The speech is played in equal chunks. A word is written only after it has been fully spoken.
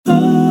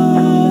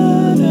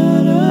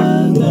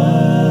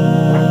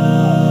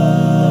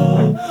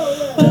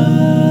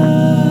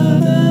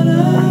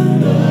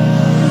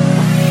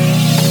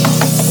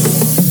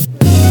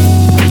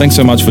Thanks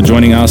so much for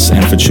joining us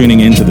and for tuning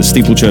in to the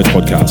Steeple Church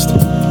podcast.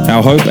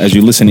 Our hope as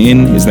you listen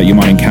in is that you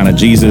might encounter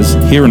Jesus,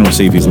 hear and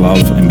receive his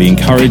love, and be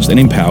encouraged and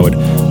empowered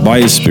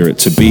by his Spirit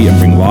to be and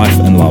bring life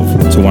and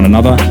love to one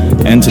another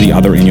and to the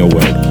other in your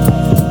world.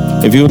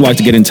 If you would like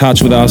to get in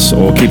touch with us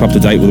or keep up to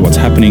date with what's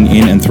happening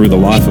in and through the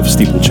life of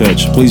Steeple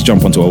Church, please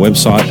jump onto our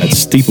website at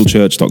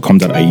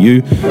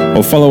steeplechurch.com.au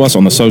or follow us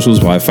on the socials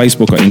via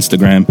Facebook or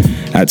Instagram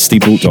at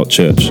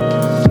steeple.church.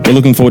 We're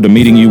looking forward to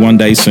meeting you one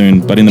day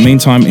soon, but in the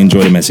meantime,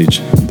 enjoy the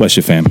message. Bless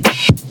you, fam.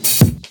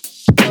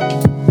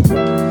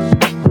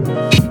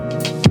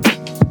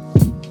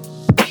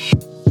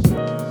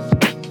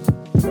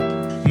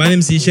 My name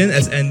is Yiqian,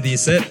 as Andy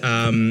said.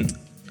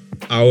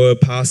 Our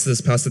pastors,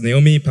 Pastor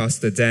Naomi,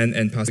 Pastor Dan,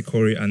 and Pastor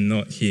Corey are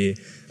not here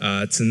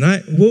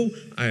tonight. Well,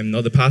 I am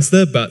not the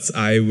pastor, but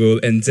I will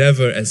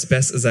endeavor as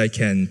best as I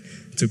can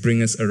to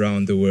bring us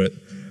around the Word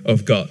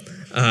of God.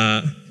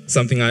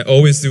 Something I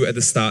always do at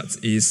the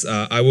start is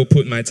I will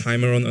put my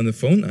timer on the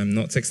phone. I'm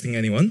not texting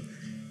anyone.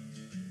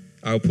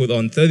 I'll put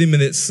on 30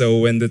 minutes, so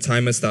when the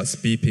timer starts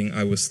beeping,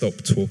 I will stop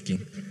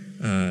talking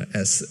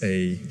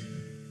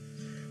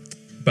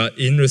But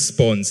in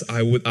response,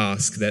 I would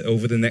ask that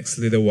over the next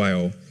little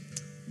while,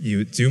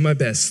 you do my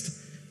best.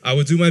 I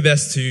will do my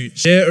best to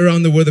share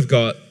around the Word of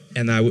God,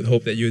 and I would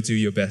hope that you'll do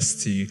your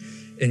best to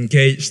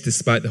engage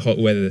despite the hot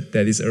weather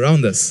that is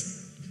around us.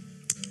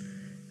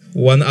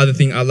 One other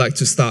thing I'd like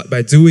to start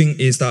by doing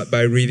is start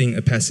by reading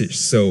a passage.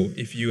 So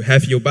if you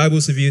have your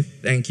Bibles with you,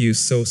 thank you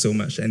so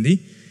much,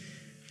 Andy.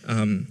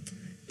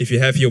 If you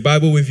have your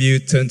Bible with you,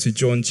 turn to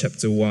John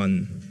chapter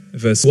 1,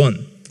 verse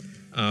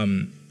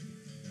 1.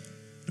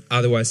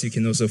 Otherwise, you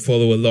can also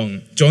follow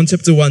along. John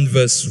chapter 1,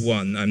 verse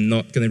 1. I'm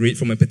not going to read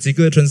from a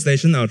particular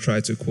translation. I'll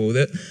try to quote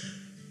it.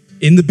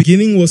 In the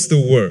beginning was the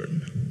Word.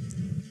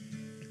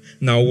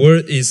 Now,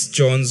 Word is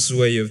John's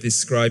way of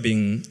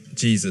describing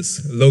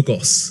Jesus,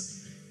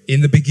 Logos.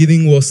 In the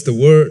beginning was the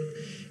Word,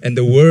 and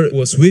the Word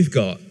was with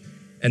God,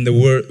 and the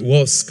Word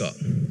was God.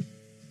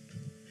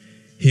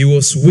 He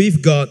was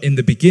with God in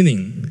the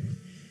beginning,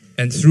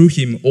 and through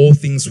him all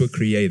things were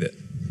created.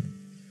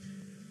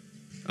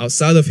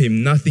 Outside of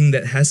him, nothing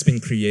that has been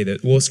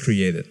created was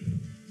created.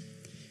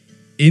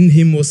 In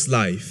him was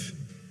life,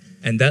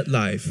 and that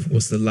life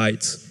was the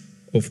light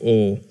of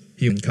all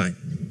humankind.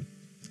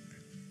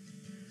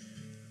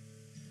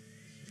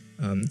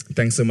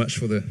 Thanks so much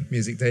for the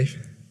music, Dave.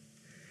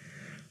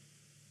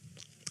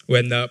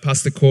 When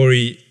Pastor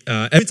Corey,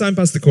 every time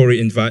Pastor Corey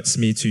invites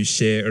me to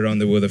share around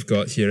the Word of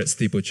God here at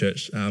Steeple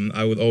Church,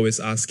 I would always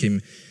ask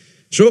him,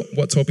 sure,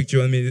 what topic do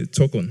you want me to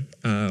talk on?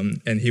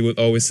 And he would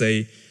always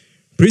say,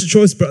 preach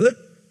your choice, brother.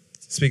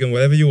 Speak on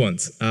whatever you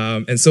want.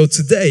 And so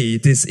today,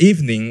 this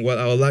evening, what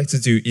I would like to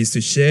do is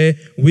to share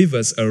with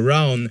us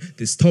around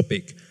this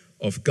topic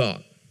of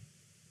God.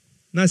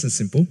 Nice and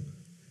simple,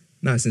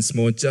 nice and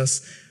small.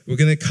 Just, we're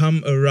going to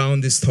come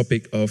around this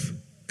topic of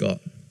God.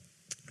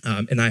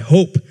 And I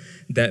hope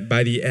that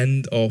by the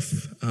end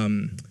of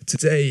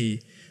today,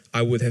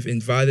 I would have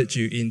invited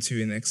you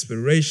into an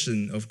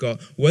exploration of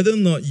God. Whether or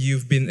not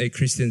you've been a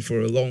Christian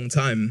for a long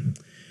time,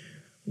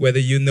 whether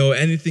you know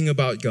anything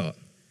about God,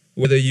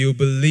 whether you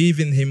believe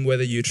in him,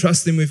 whether you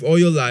trust him with all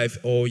your life,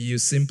 or you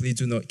simply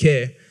do not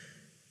care,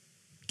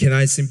 can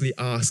I simply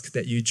ask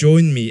that you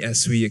join me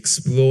as we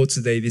explore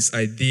today this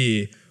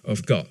idea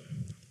of God?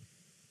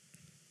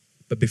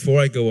 But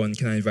before I go on,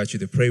 can I invite you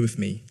to pray with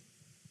me?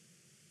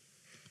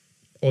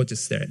 Or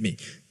just stare at me.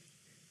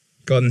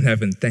 God in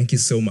heaven, thank you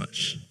so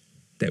much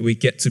that we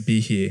get to be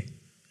here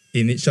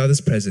in each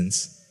other's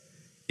presence,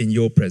 in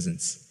your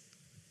presence.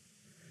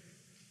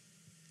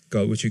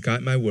 God, would you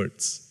guide my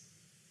words?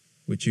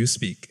 Would you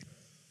speak?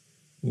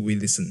 Will we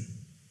listen?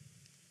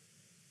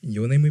 In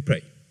your name we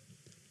pray.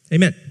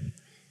 Amen.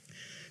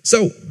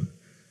 So,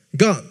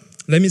 God,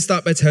 let me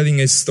start by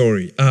telling a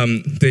story.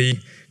 The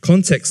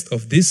context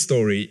of this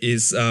story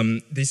is,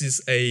 this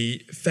is a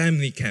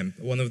family camp,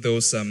 one of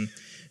those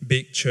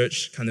big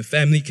church kind of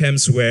family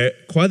camps where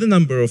quite a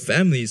number of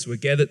families were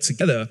gathered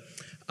together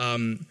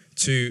on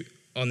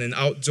an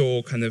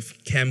outdoor kind of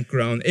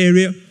campground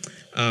area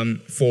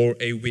for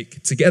a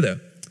week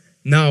together.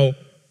 Now,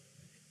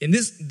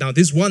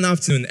 this one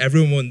afternoon,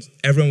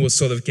 everyone was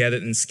sort of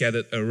gathered and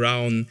scattered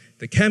around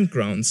the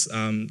campgrounds.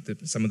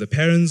 Some of the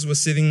parents were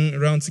sitting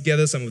around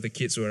together. Some of the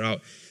kids were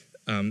out.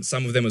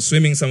 Some of them were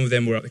swimming. Some of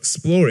them were out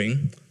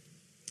exploring.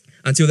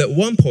 Until at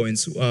one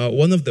point,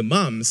 one of the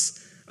moms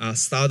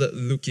started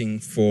looking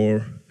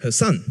for her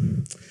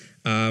son.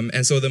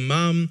 And so the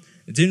mom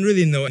didn't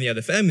really know any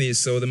other families,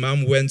 so the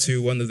mom went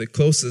to one of the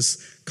closest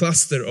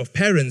cluster of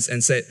parents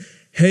and said,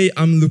 hey,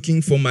 I'm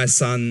looking for my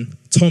son,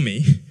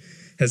 Tommy.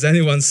 Has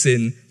anyone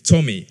seen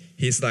Tommy?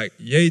 He's like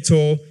yay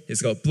tall,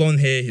 he's got blonde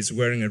hair, he's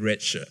wearing a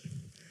red shirt.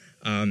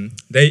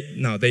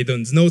 They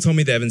don't know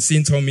Tommy, they haven't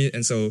seen Tommy,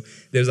 and so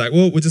they was like,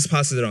 well, we'll just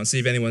pass it around, see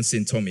if anyone's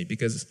seen Tommy,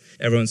 because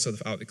everyone's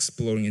sort of out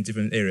exploring in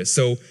different areas.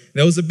 So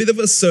there was a bit of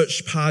a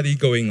search party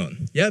going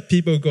on. Yeah,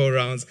 people go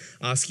around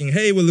asking,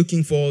 hey, we're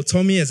looking for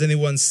Tommy, has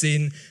anyone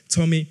seen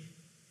Tommy?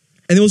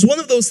 And it was one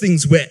of those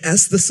things where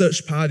as the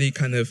search party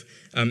kind of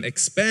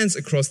expands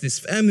across this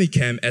family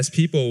camp, as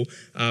people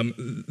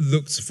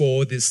looked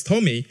for this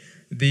Tommy,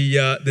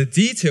 the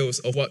details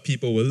of what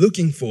people were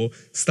looking for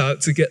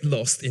started to get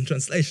lost in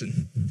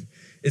translation.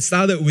 It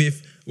started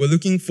with, we're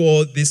looking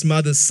for this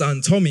mother's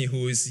son, Tommy,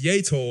 who is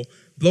yay tall,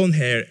 blonde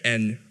hair,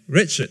 and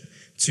red shirt,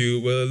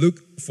 to we're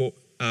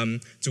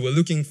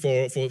looking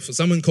for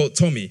someone called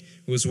Tommy,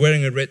 who's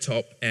wearing a red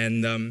top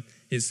and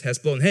has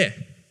blonde hair.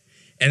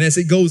 And as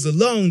it goes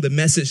along, the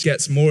message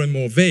gets more and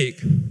more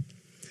vague,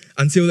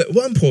 until at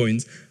one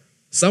point,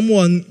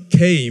 someone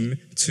came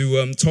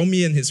to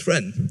Tommy and his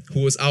friend,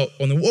 who was out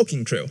on a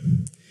walking trail.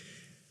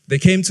 They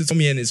came to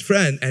Tommy and his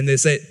friend, and they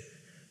said,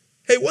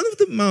 hey, one of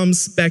the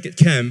moms back at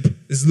camp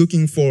is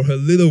looking for her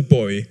little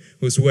boy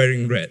who's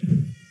wearing red.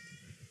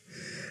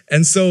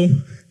 And so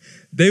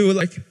they were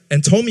like,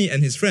 and Tommy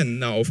and his friend,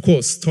 now of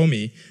course,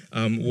 Tommy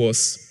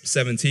was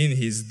 17,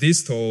 he's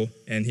this tall,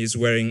 and he's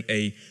wearing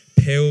a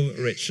pale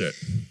red shirt.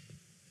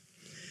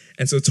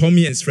 And so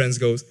Tommy and his friends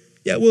goes,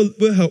 yeah,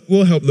 we'll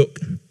help look.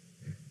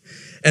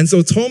 And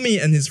so Tommy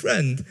and his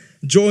friend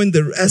joined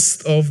the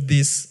rest of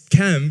this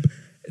camp,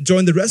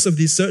 joined the rest of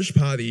this search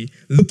party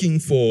looking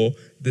for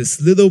this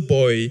little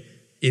boy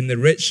in the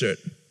red shirt.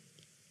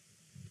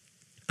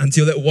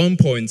 Until at one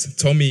point,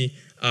 Tommy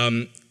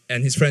and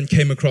his friend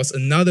came across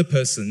another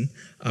person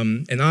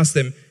and asked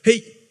them,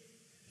 hey,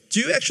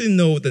 do you actually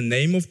know the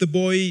name of the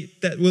boy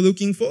that we're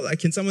looking for? Like,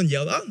 can someone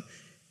yell out?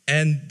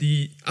 And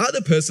the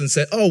other person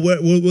said, oh, we're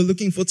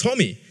looking for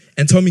Tommy.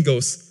 And Tommy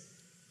goes,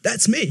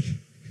 that's me.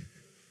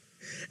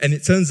 And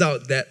it turns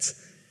out that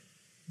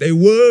they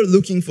were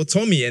looking for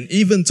Tommy, and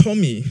even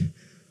Tommy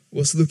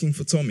was looking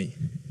for Tommy.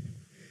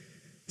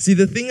 See,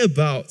 the thing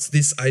about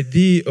this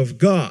idea of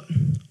God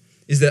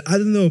is that I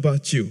don't know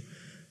about you.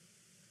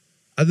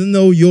 I don't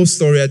know your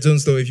story. I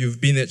don't know if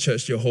you've been at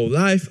church your whole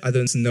life. I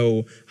don't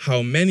know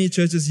how many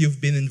churches you've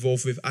been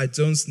involved with. I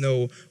don't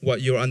know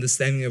what your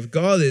understanding of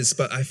God is,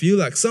 but I feel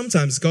like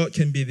sometimes God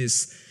can be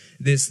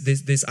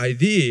this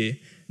idea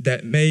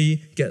that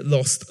may get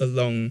lost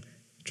along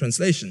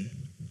translation.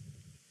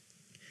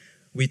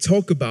 We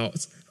talk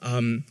about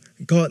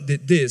God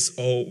did this,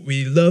 or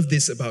we love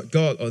this about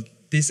God, or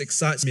this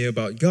excites me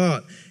about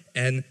God.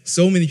 And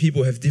so many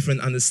people have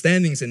different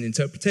understandings and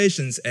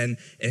interpretations and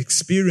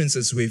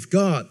experiences with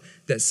God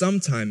that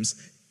sometimes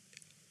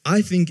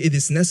I think it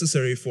is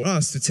necessary for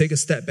us to take a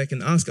step back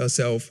and ask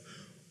ourselves,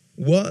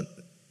 what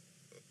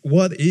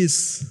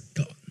is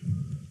God?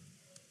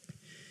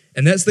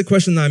 And that's the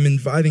question I'm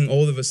inviting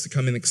all of us to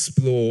come and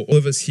explore, all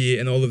of us here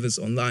and all of us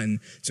online,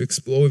 to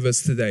explore with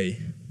us today.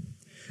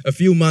 A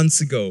few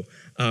months ago,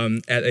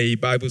 at a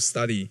Bible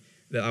study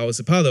that I was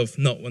a part of,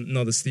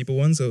 not a steeple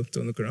one, so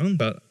don't look around,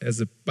 but as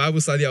a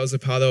Bible study I was a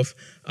part of,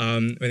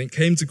 when it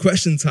came to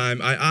question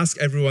time, I asked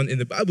everyone in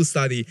the Bible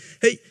study,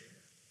 hey,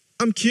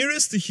 I'm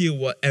curious to hear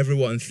what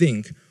everyone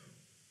think.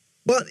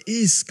 What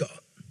is God?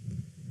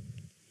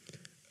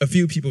 A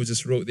few people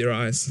just rolled their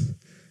eyes.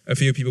 A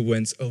few people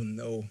went, oh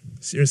no,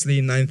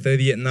 seriously,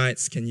 9:30 at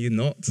night, can you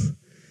not?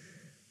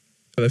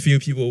 But a few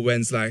people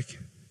went like,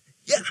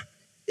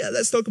 yeah,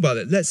 let's talk about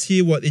it. Let's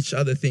hear what each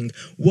other think.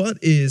 What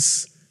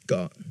is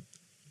God?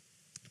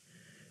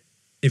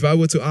 If I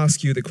were to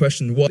ask you the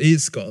question, what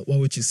is God? What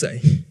would you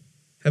say?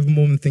 Have a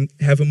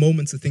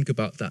moment to think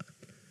about that.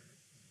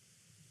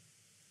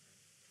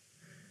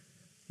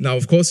 Now,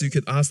 of course, you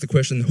could ask the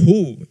question,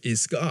 who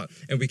is God?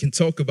 And we can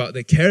talk about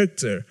the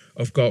character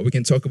of God. We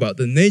can talk about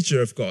the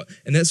nature of God.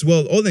 And that's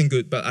well, all and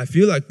good. But I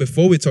feel like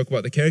before we talk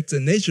about the character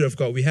and nature of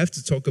God, we have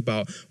to talk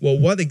about, well,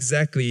 what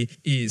exactly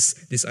is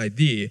this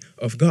idea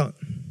of God?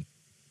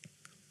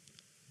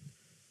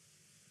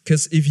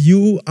 Because if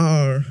you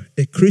are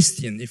a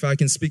Christian, if I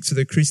can speak to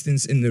the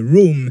Christians in the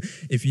room,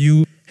 if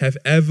you have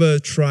ever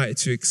tried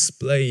to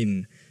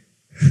explain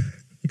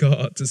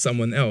God to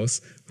someone else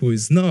who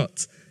is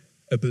not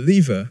a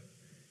believer,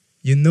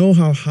 you know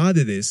how hard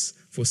it is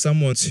for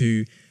someone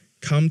to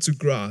come to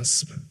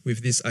grasp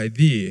with this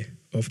idea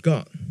of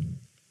God.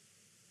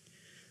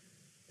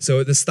 So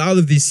at the start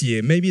of this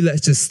year, maybe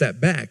let's just step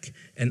back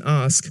and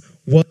ask,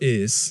 what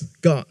is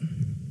God?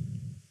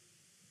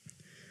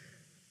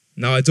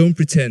 Now, I don't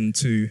pretend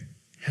to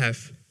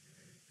have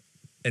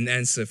an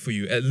answer for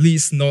you, at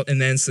least not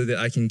an answer that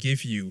I can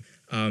give you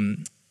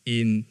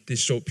in this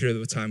short period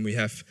of time we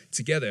have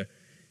together.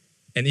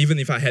 And even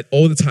if I had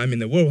all the time in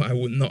the world, I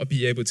would not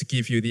be able to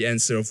give you the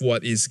answer of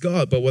what is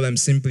God. But what I'm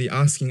simply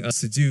asking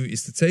us to do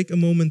is to take a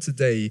moment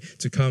today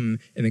to come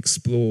and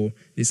explore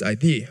this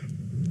idea.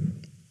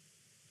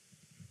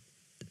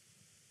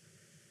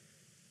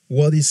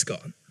 What is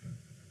God?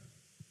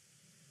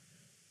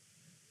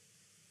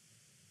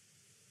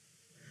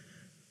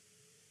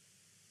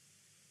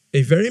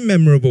 A very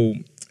memorable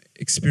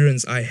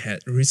experience I had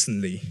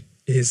recently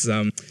is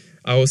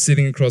I was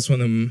sitting across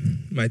one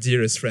of my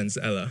dearest friends,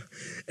 Ella,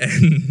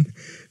 and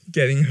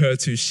getting her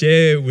to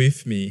share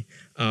with me.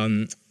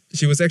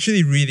 She was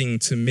actually reading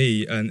to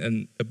me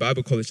a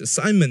Bible college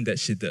assignment that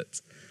she did.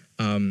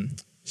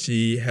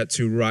 she had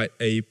to write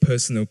a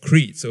personal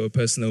creed, so a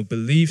personal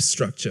belief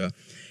structure.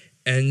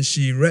 And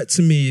she read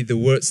to me the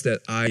words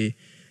that I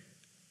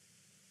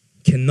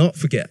cannot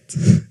forget,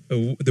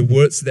 the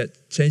words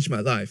that changed my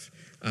life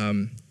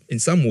in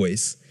some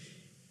ways.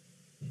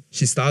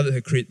 She started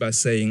her creed by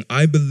saying,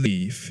 I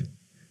believe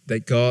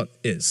that God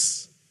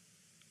is,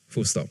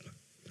 full stop.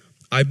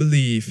 I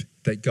believe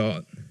that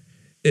God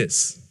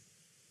is.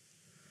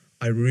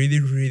 I really,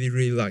 really,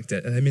 really like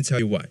that. And let me tell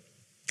you why.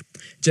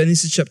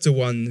 Genesis chapter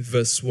 1,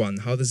 verse 1.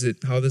 How does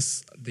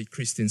the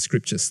Christian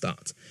scripture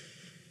start?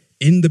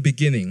 In the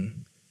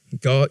beginning,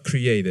 God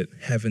created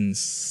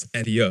heavens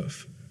and the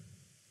earth.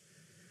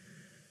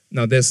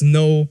 Now, there's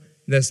no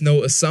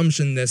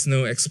assumption, there's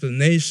no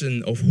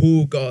explanation of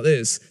who God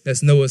is.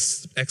 There's no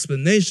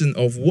explanation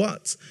of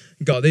what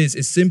God is.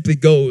 It simply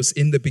goes,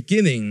 in the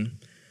beginning,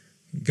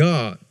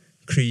 God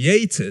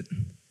created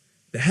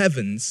the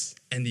heavens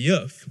and the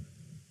earth.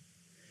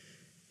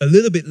 A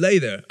little bit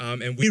later,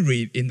 and we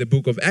read in the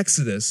book of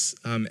Exodus,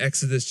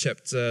 Exodus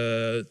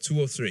chapter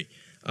 2 or 3,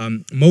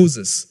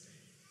 Moses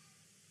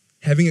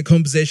having a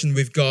conversation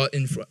with God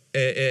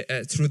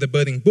through the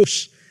burning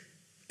bush.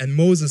 And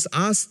Moses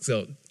asked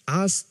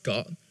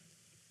God,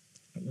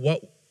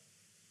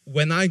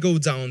 when I go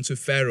down to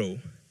Pharaoh,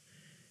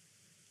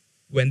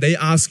 when they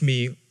ask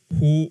me,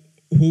 who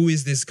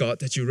is this God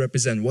that you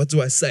represent, what do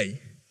I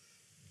say?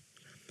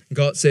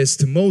 God says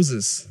to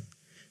Moses,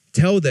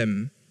 tell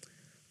them,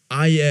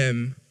 I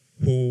am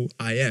who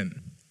I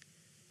am.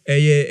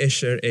 Eye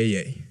Esher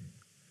Eye.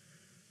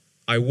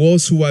 I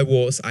was who I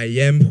was, I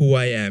am who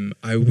I am,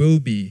 I will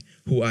be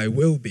who I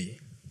will be.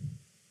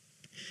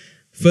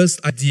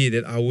 First idea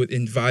that I would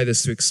invite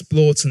us to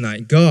explore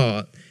tonight,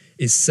 God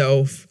is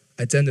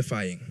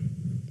self-identifying.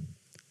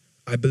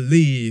 I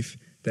believe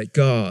that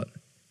God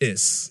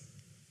is.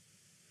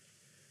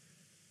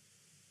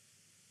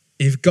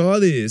 If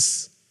God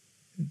is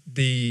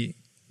the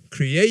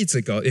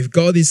creator God, if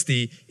God is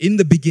in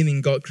the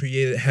beginning God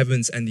created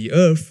heavens and the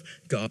earth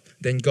God,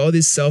 then God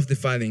is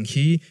self-defining.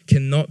 He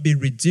cannot be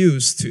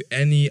reduced to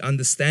any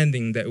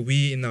understanding that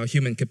we in our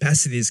human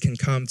capacities can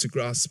come to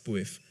grasp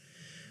with.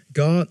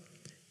 God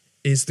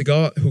is the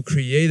God who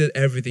created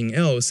everything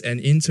else,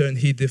 and in turn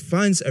He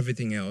defines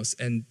everything else,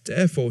 and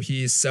therefore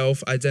He is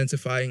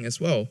self-identifying as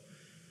well.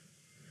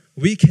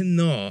 We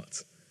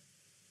cannot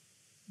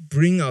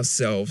bring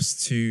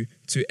ourselves to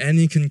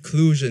any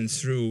conclusion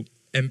through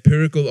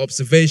empirical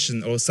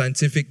observation or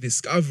scientific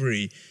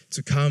discovery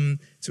to come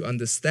to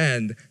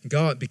understand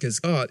God, because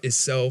God is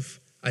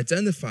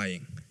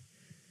self-identifying.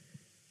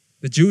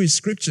 The Jewish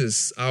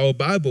scriptures, our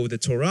Bible, the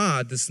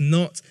Torah, does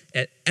not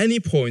at any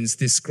point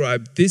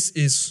describe this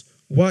is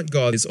what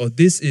God is, or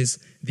this is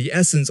the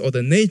essence or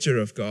the nature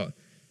of God.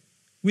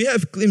 We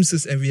have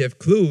glimpses and we have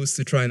clues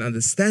to try and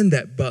understand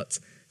that, but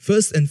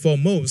first and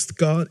foremost,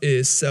 God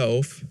is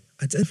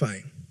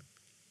self-identifying.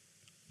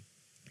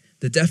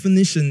 The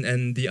definition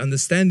and the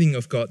understanding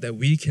of God that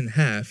we can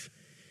have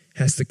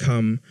has to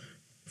come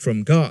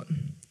from God.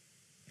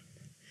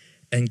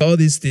 And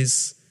God is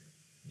this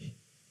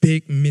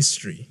big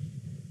mystery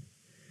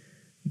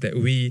that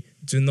we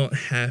do not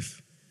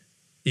have.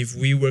 If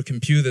we were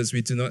computers,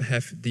 we do not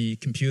have the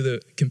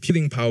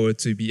computing power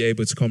to be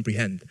able to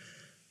comprehend.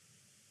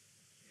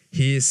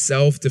 He is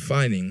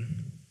self-defining.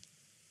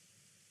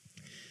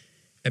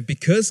 And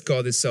because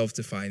God is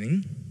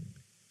self-defining,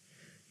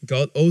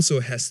 God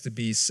also has to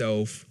be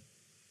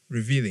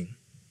self-revealing.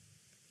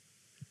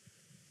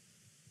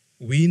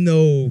 We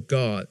know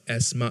God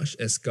as much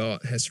as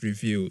God has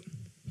revealed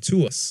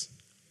to us.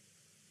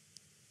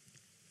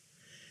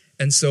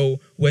 And so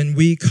when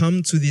we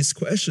come to this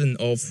question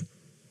of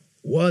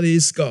what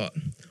is God?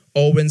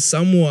 Or when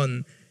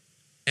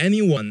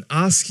anyone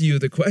asks you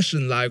the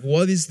question like,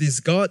 what is this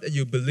God that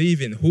you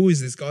believe in? Who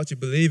is this God you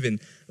believe in?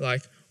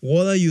 Like,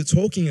 what are you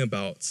talking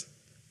about?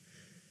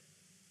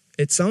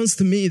 It sounds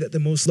to me that the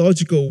most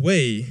logical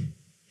way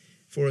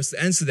for us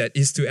to answer that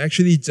is to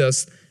actually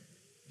just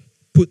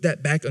put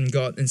that back on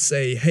God and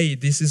say, hey,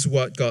 this is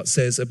what God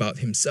says about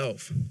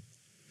Himself.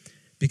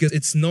 Because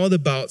it's not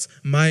about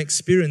my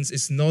experience,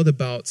 it's not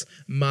about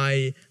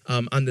my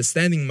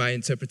understanding, my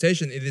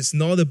interpretation. It is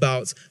not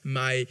about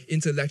my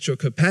intellectual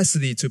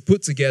capacity to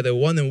put together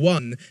one and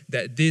one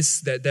that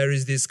there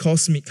is this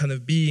cosmic kind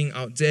of being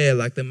out there,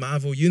 like the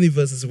Marvel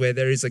universes where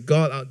there is a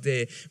God out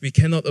there. We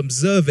cannot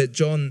observe it.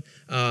 1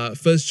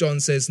 John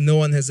says, no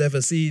one has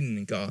ever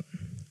seen God.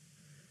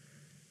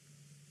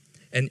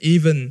 And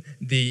even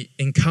the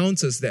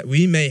encounters that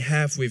we may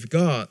have with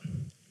God,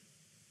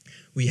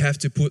 we have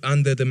to put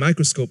under the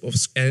microscope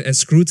and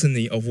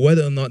scrutiny of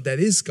whether or not that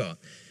is God.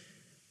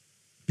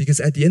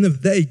 Because at the end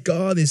of the day,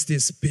 God is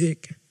this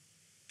big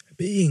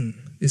being,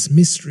 this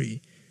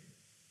mystery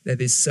that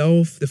is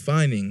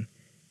self-defining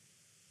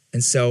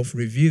and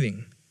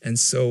self-revealing. And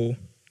so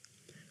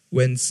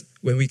when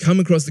we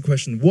come across the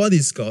question, what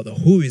is God or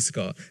who is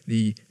God,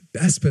 the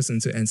best person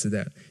to answer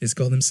that is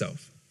God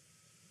Himself.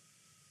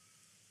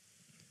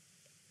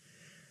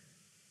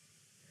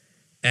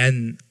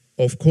 And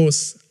of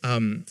course,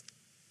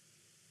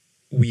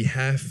 we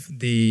have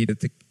the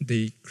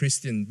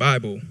Christian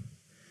Bible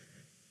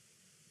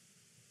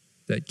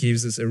that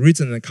gives us a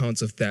written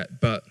account of that,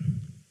 but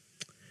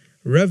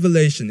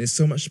Revelation is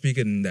so much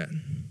bigger than that.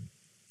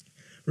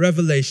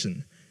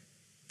 Revelation,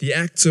 the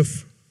act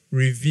of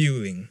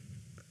revealing.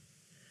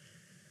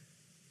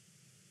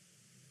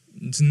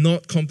 To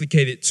not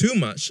complicate it too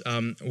much,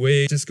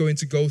 we're just going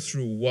to go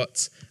through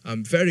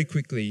very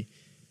quickly,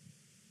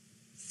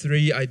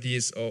 three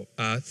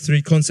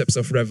concepts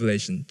of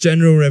revelation: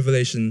 general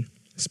revelation,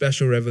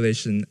 special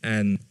revelation,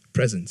 and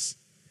presence.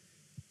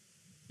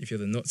 If you're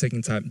not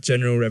taking time,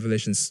 general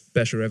revelation,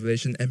 special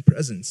revelation, and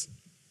presence.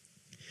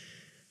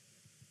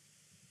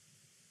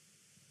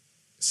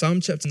 Psalm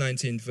chapter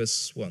 19,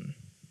 verse 1.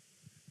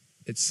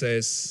 It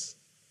says,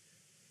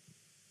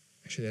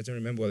 actually, I don't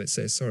remember what it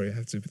says. Sorry, I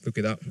have to look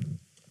it up.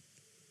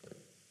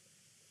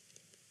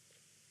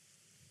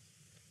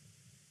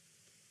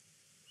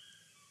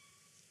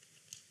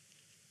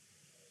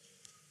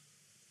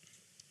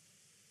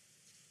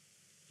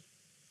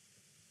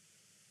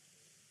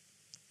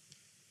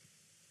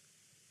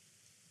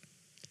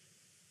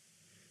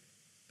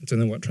 I don't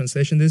know what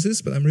translation this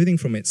is, but I'm reading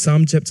from it.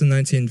 Psalm chapter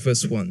 19,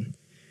 verse 1.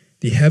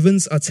 The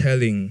heavens are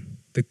telling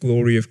the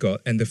glory of God,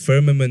 and the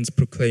firmament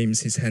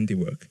proclaims his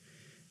handiwork.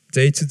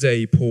 Day to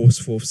day pours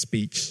forth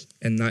speech,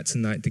 and night to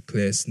night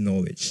declares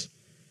knowledge.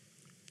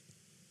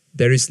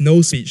 There is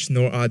no speech,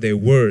 nor are there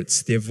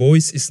words. Their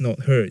voice is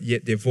not heard,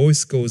 yet their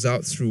voice goes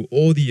out through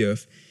all the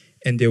earth,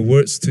 and their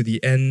words to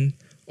the end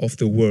of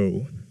the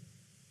world.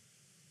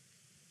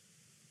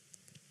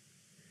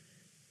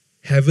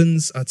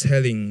 Heavens are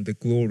telling the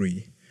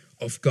glory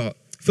of God.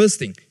 First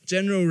thing,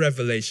 general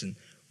revelation.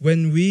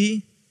 When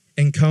we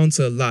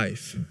encounter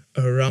life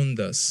around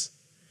us,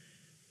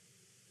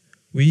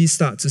 we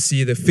start to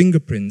see the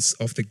fingerprints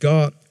of the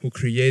God who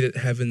created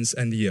heavens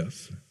and the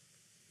earth.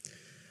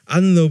 I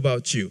don't know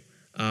about you,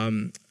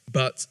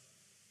 but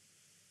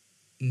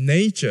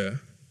nature,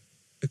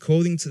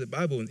 according to the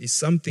Bible, is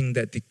something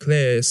that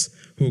declares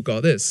who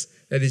God is.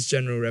 That is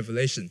general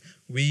revelation.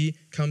 We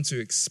come to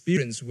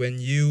experience when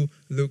you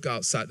look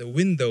outside the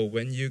window,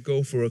 when you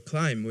go for a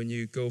climb, when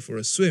you go for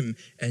a swim,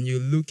 and you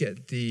look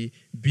at the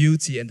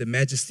beauty and the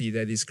majesty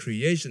that is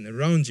creation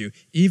around you.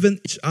 Even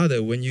each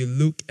other, when you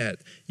look at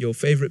your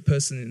favorite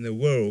person in the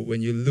world,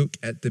 when you look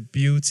at the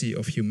beauty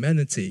of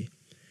humanity,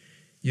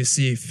 you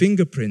see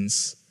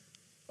fingerprints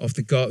of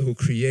the God who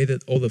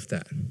created all of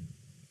that.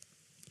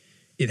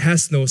 It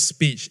has no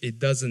speech. It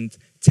doesn't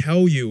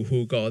tell you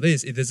who God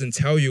is. It doesn't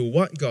tell you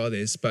what God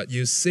is, but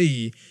you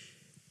see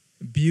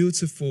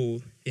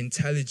beautiful,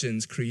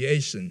 intelligent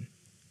creation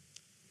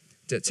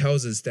that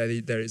tells us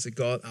that there is a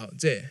God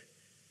out there.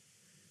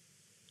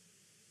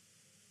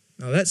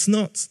 Now, let's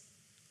not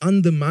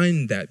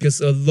undermine that,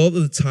 because a lot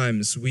of the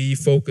times we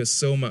focus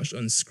so much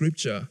on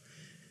Scripture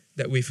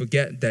that we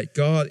forget that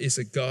God is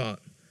a God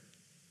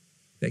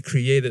that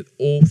created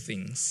all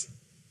things.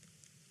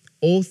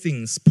 All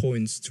things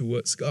point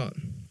towards God.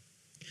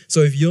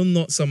 So if you're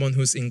not someone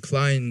who's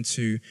inclined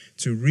to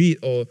read,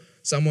 or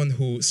someone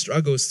who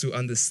struggles to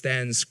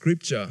understand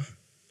Scripture,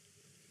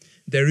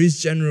 there is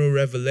general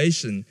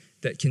revelation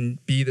that can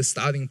be the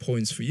starting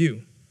points for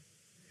you.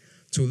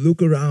 To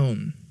look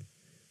around,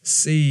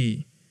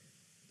 see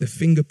the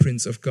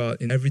fingerprints of God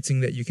in everything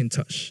that you can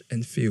touch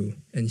and feel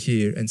and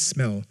hear and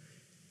smell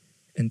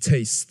and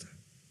taste.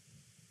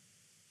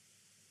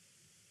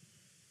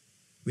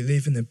 We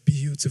live in a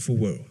beautiful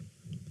world.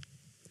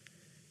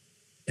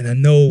 And I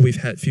know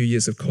we've had a few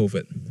years of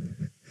COVID.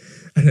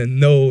 And I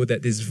know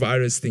that this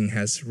virus thing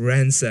has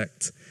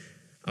ransacked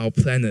our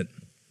planet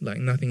like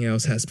nothing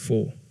else has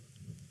before.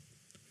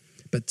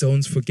 But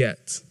don't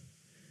forget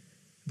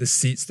the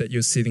seats that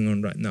you're sitting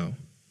on right now.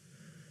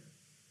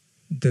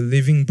 The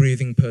living,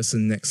 breathing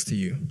person next to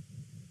you.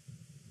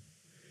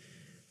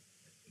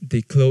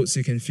 The clothes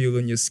you can feel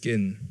on your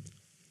skin.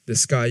 The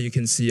sky you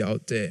can see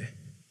out there.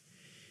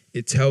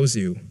 It tells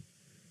you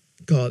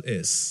God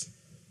is.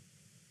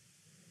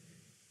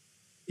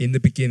 In the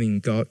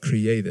beginning, God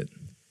created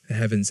the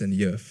heavens and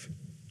the earth.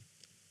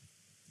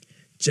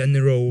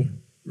 General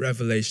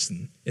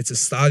revelation. It's a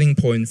starting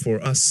point for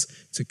us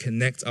to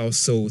connect our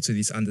soul to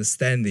this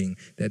understanding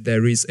that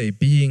there is a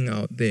being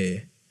out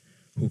there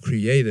who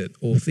created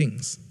all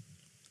things.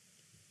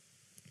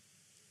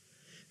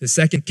 The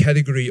second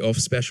category of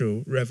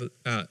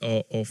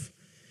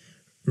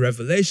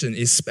revelation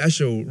is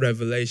special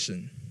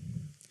revelation.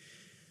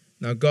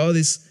 Now, God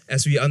is,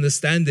 as we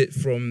understand it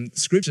from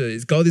Scripture,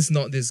 God is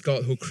not this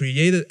God who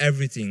created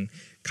everything,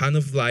 kind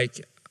of like,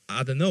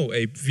 I don't know,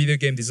 a video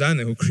game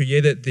designer who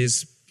created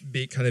this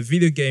big kind of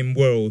video game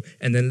world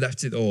and then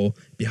left it all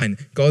behind.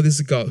 God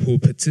is a God who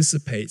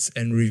participates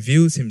and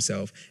reveals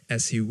himself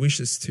as he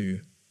wishes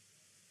to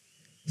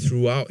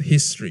throughout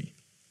history.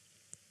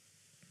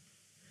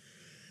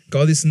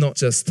 God is not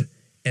just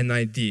an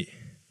idea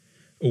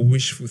or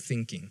wishful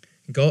thinking.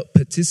 God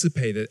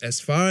participated as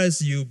far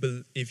as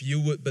if you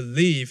would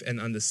believe and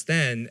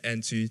understand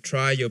and to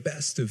try your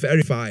best to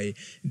verify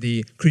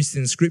the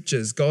Christian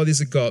scriptures. God is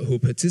a God who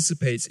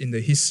participates in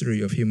the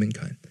history of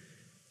humankind.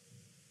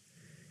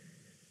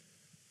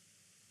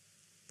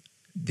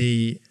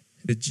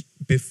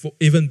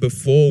 even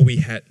before we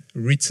had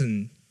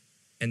written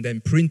and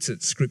then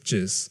printed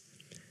scriptures,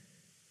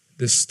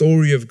 the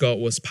story of God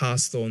was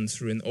passed on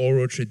through an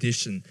oral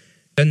tradition.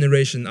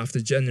 Generation after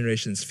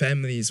generations,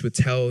 families would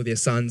tell their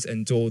sons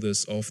and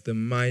daughters of the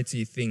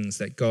mighty things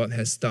that God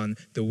has done,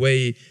 the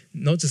way,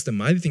 not just the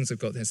mighty things that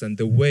God has done,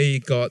 the way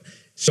God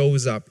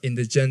shows up in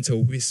the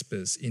gentle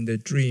whispers, in the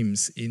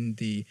dreams, in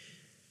the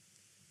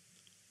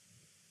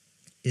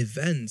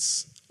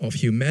events of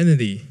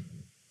humanity,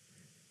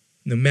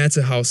 no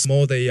matter how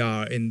small they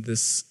are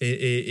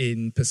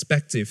in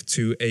perspective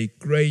to a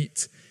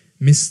great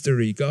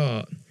mystery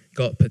God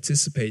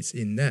participates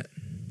in that.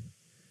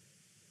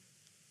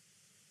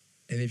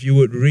 And if you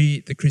would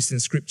read the Christian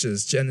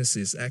scriptures,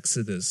 Genesis,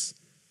 Exodus,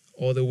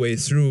 all the way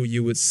through,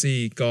 you would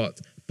see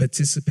God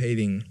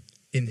participating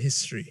in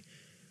history.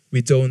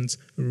 We don't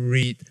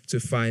read to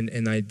find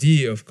an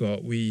idea of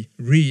God. We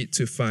read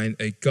to find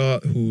a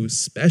God who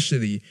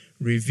specially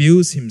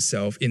reveals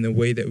himself in a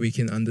way that we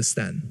can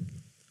understand.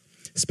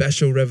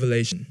 Special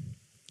revelation.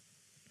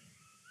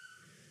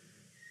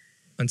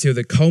 Until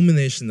the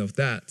culmination of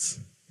that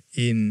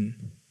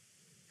in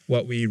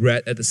what we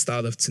read at the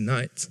start of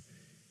tonight,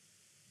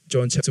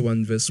 John chapter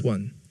 1, verse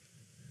 1.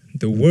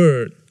 The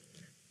Word,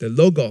 the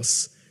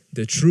Logos,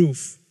 the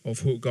truth of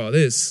who God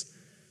is.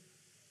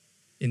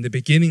 In the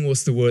beginning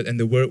was the Word, and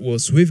the Word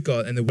was with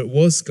God, and the Word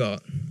was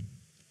God.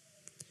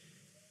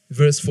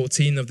 Verse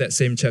 14 of that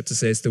same chapter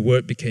says, the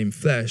Word became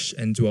flesh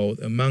and dwelt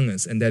among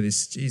us, and that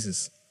is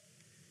Jesus.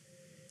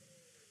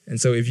 And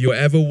so if you're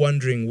ever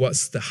wondering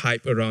what's the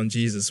hype around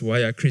Jesus, why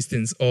are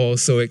Christians all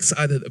so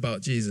excited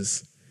about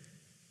Jesus?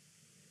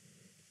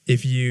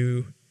 If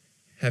you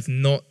have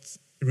not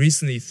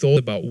recently thought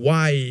about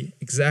why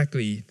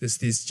exactly does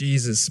this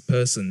Jesus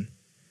person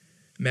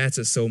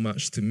matter so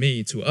much to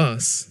me, to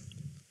us,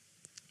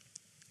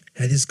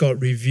 that is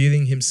God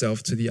revealing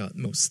himself to the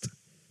utmost.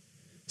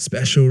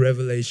 Special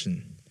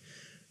revelation.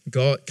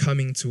 God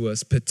coming to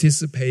us,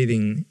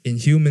 participating in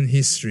human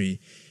history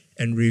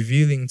and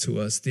revealing to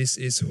us, this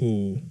is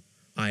who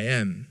I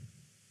am.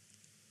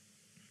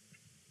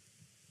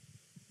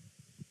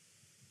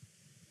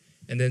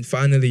 And then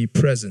finally,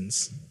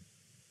 presence.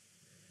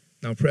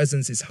 Now,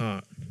 presence is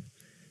hard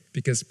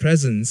because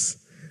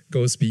presence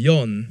goes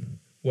beyond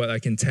what I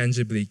can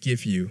tangibly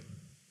give you.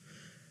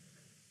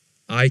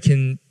 I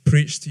can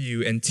preach to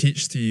you and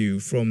teach to you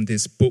from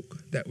this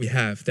book that we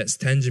have that's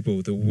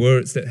tangible, the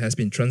words that has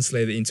been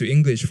translated into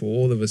English for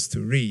all of us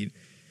to read.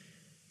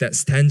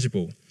 That's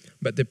tangible.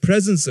 But the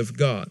presence of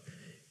God,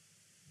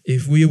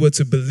 if we were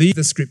to believe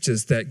the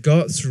scriptures that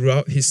God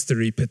throughout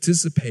history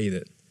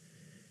participated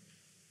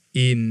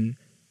in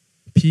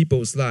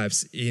people's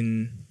lives,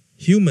 in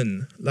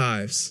human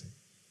lives,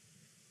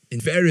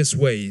 in various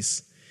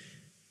ways,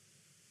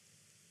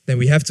 then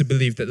we have to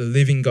believe that the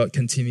living God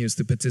continues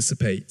to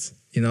participate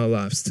in our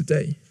lives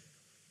today.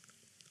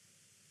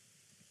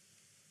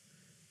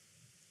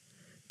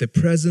 The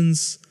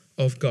presence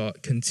of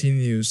God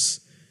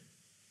continues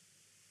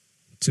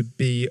to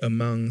be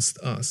amongst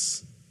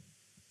us.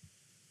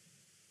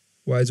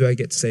 Why do I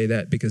get to say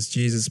that? Because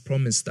Jesus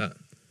promised that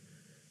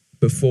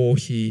before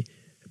he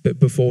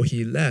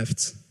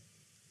left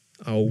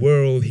our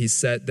world, he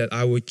said that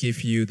I will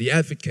give you the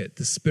advocate,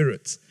 the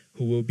Spirit,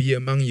 who will be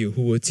among you,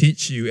 who will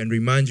teach you and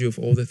remind you of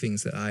all the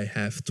things that I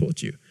have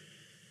taught you.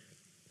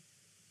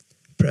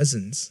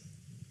 Presence.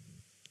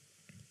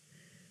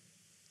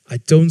 I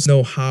don't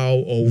know how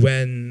or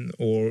when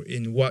or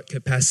in what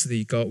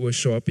capacity God will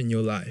show up in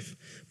your life,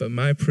 but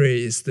my prayer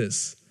is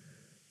this,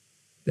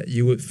 that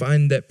you would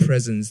find that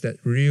presence, that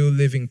real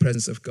living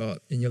presence of God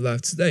in your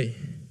life today.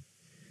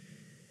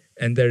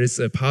 And there is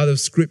a part of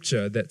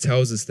scripture that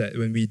tells us that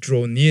when we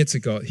draw near to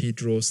God, he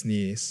draws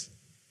near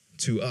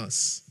to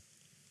us.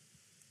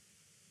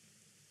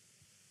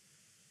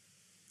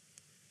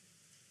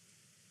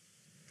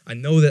 I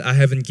know that I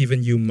haven't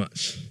given you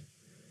much.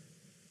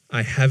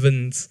 I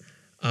haven't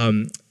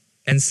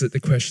answered the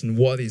question,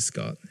 what is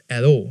God,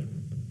 at all.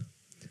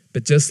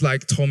 But just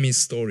like Tommy's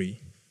story,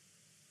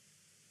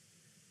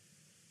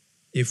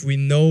 if we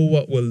know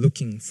what we're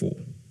looking for,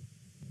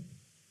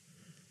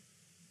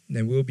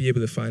 then we'll be able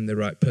to find the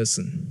right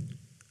person.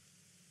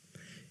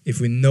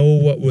 If we know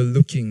what we're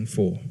looking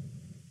for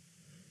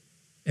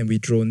and we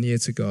draw near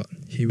to God,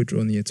 he will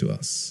draw near to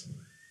us.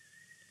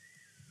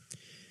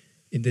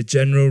 In the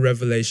general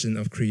revelation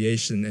of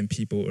creation and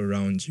people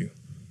around you,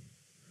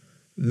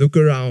 look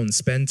around,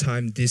 spend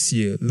time this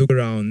year, look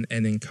around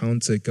and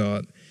encounter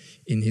God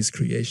in his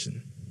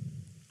creation.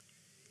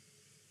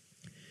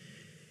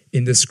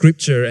 In the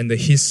scripture and the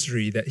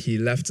history that he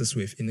left us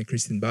with in the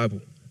Christian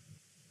Bible.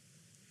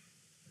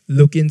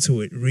 Look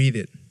into it, read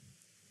it,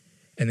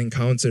 and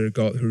encounter a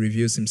God who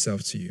reveals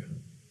himself to you.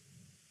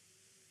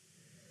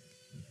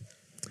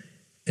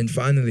 And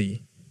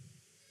finally,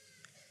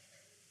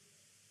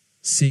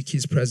 seek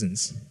his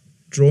presence.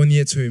 Draw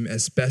near to him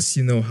as best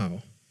you know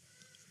how.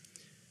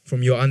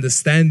 From your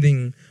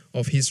understanding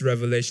of his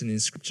revelation in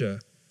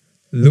scripture,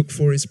 look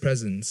for his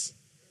presence.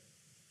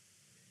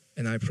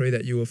 And I pray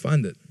that you will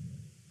find it.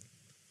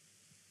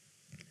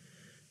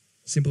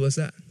 Simple as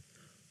that.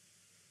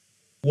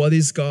 What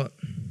is God?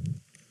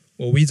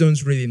 Well, we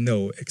don't really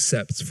know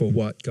except for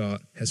what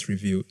God has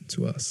revealed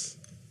to us.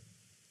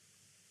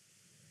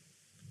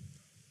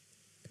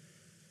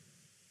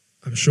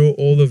 I'm sure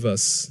all of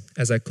us,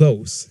 as I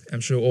close, I'm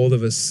sure all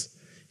of us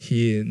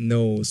here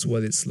knows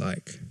what it's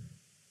like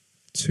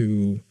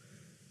to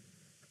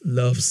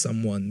love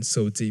someone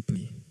so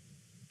deeply,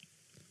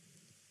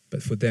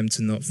 but for them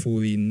to not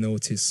fully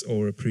notice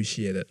or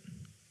appreciate it.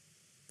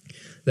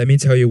 Let me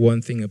tell you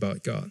one thing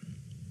about God.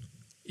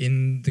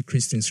 In the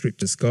Christian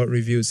scriptures, God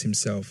reveals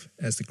himself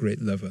as the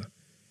great lover.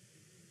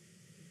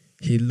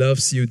 He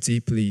loves you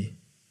deeply.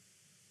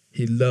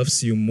 He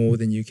loves you more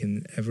than you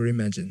can ever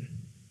imagine.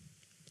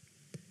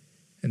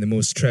 And the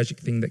most tragic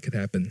thing that could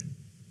happen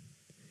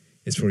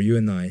is for you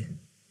and I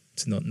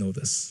to not know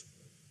this.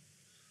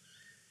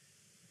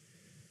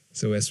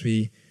 So as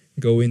we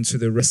go into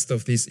the rest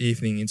of this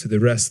evening, into the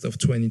rest of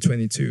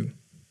 2022,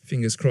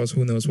 fingers crossed,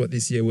 who knows what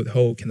this year would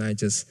hold, can I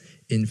just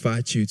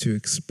invite you to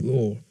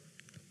explore.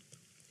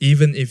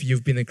 Even if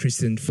you've been a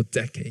Christian for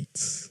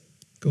decades,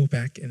 go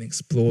back and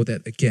explore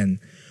that again.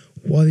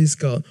 What is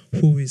God?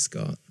 Who is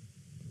God?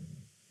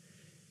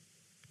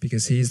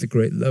 Because he is the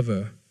great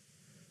lover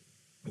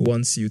who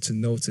wants you to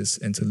notice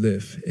and to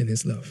live in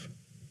his love.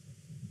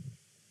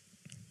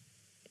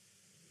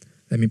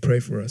 Let me pray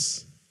for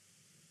us,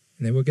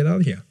 and then we'll get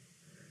out of here.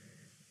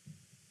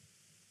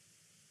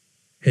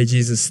 Hey,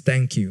 Jesus,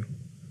 thank you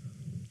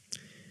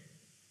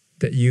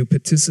that you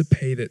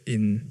participated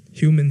in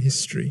human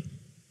history,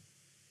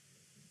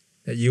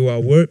 that your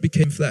word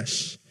became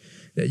flesh,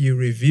 that you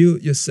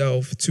revealed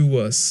yourself to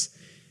us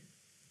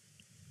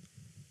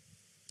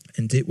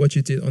and did what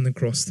you did on the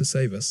cross to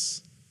save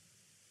us.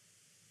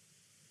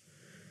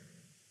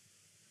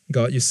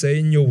 God, you say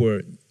in your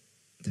word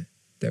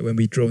that when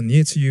we draw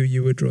near to you,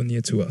 you will draw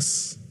near to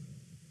us.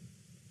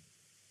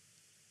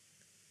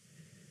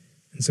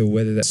 And so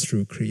whether that's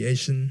through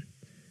creation,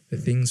 the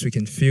things we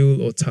can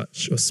feel or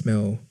touch or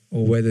smell,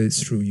 or whether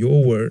it's through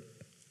your word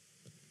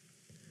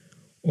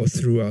or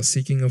through our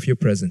seeking of your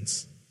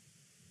presence,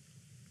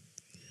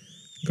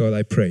 God,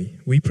 I pray,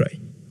 we pray,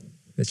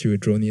 that you will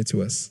draw near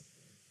to us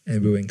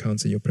and we will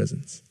encounter your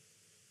presence.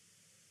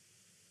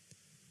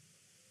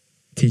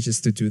 Teach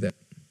us to do that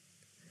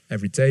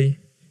every day,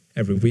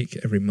 every week,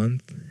 every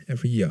month,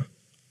 every year,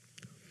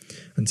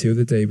 until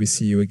the day we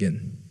see you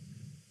again.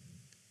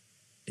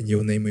 In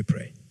your name we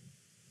pray.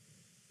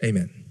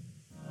 Amen.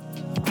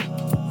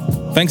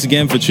 Thanks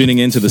again for tuning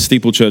in to the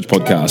Steeple Church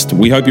podcast.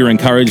 We hope you're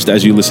encouraged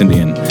as you listened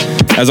in.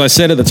 As I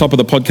said at the top of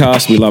the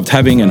podcast, we loved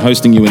having and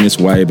hosting you in this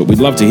way, but we'd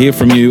love to hear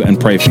from you and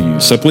pray for you.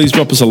 So please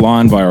drop us a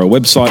line via our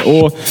website,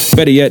 or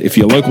better yet, if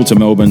you're local to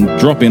Melbourne,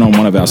 drop in on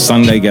one of our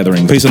Sunday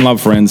gatherings. Peace and love,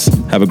 friends.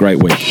 Have a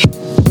great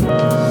week.